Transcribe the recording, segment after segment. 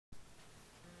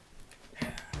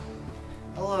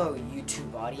Hello,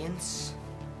 YouTube audience.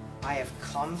 I have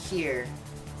come here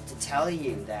to tell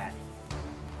you that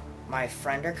my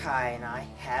friend Kai and I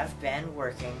have been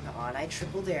working on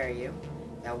dArE.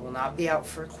 That will not be out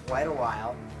for quite a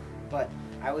while, but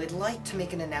I would like to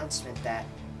make an announcement that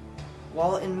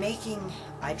while in making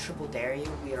dArE,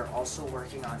 we are also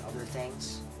working on other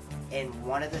things. And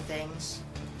one of the things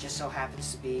just so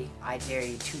happens to be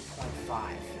dArE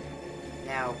 2.5.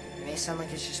 Now, it may sound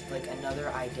like it's just like another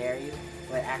dArE,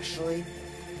 but actually,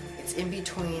 it's in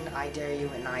between dArE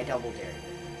and dArE.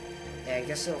 Yeah, I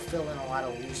guess it'll fill in a lot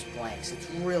of loose blanks. It's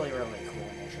really, really cool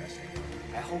and interesting.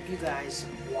 I hope you guys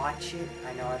watch it.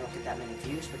 I know I don't get that many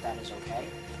views, but that is okay.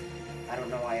 I don't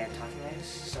know why I'm talking like this,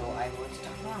 so I'm going to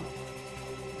talk normal.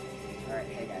 Alright,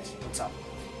 hey guys, what's up?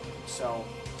 So,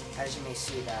 as you may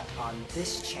see that on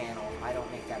this channel, I don't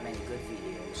make that many good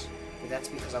videos. But that's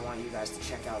because I want you guys to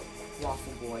check out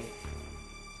Qwaffleboy,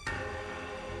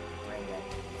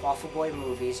 Qwaffleboy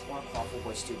Movies, or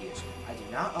Qwaffleboy Studios. I do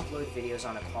not upload videos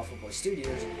on Qwaffleboy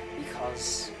Studios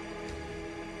because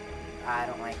I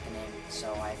don't like the name,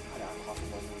 so I put on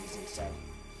Qwaffleboy Movies instead.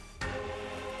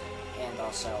 And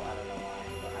also, I don't know why,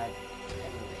 but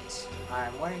anyways,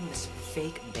 I'm wearing this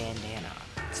fake bandana.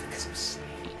 It's because I'm sneak.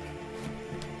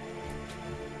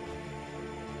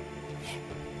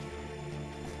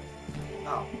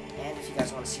 Oh, and if you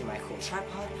guys want to see my cool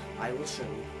tripod, I will show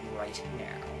you right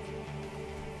now.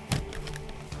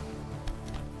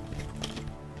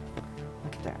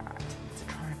 Look at that. It's a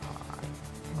tripod.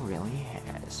 It really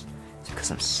is. It's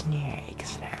because I'm snake,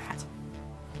 isn't it?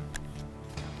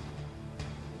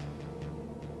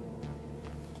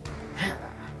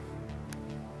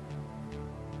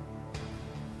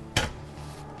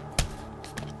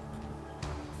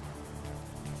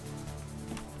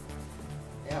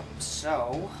 Yep,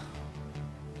 so,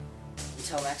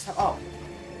 until next time. Oh,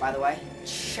 by the way,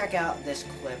 check out this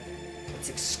clip. It's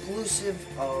exclusive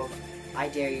of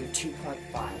dArE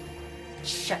 2.5.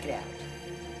 Check it out.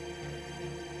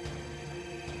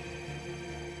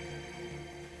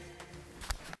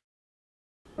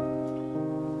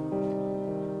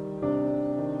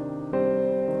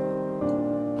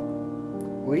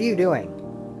 What are you doing?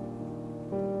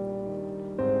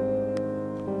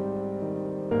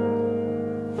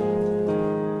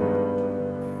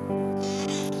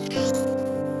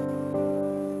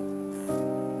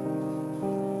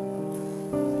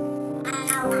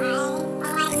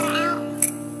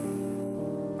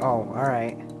 Oh,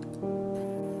 alright.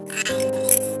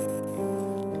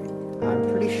 I'm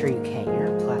pretty sure you can't.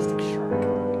 You're a plastic shark.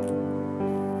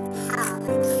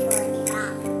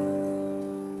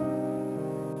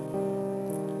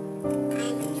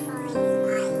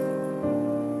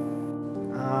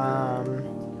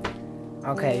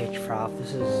 Okay, Prof,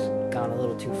 this has gone a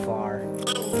little too far.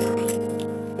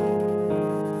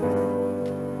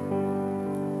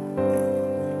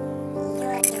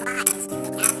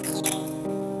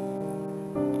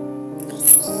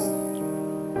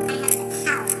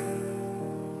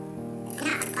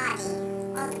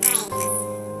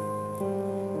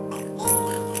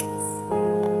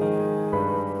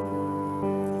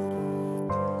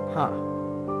 Huh.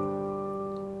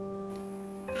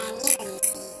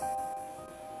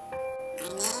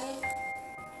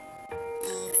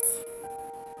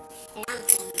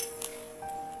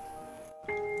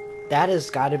 That has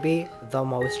got to be the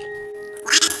most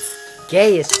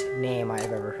gayest name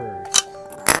I've ever heard.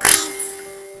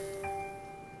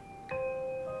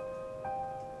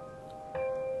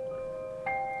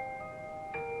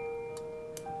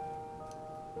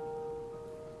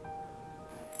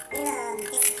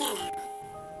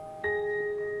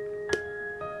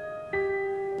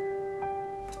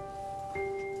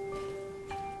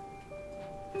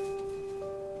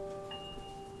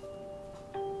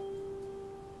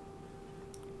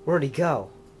 Where'd he go?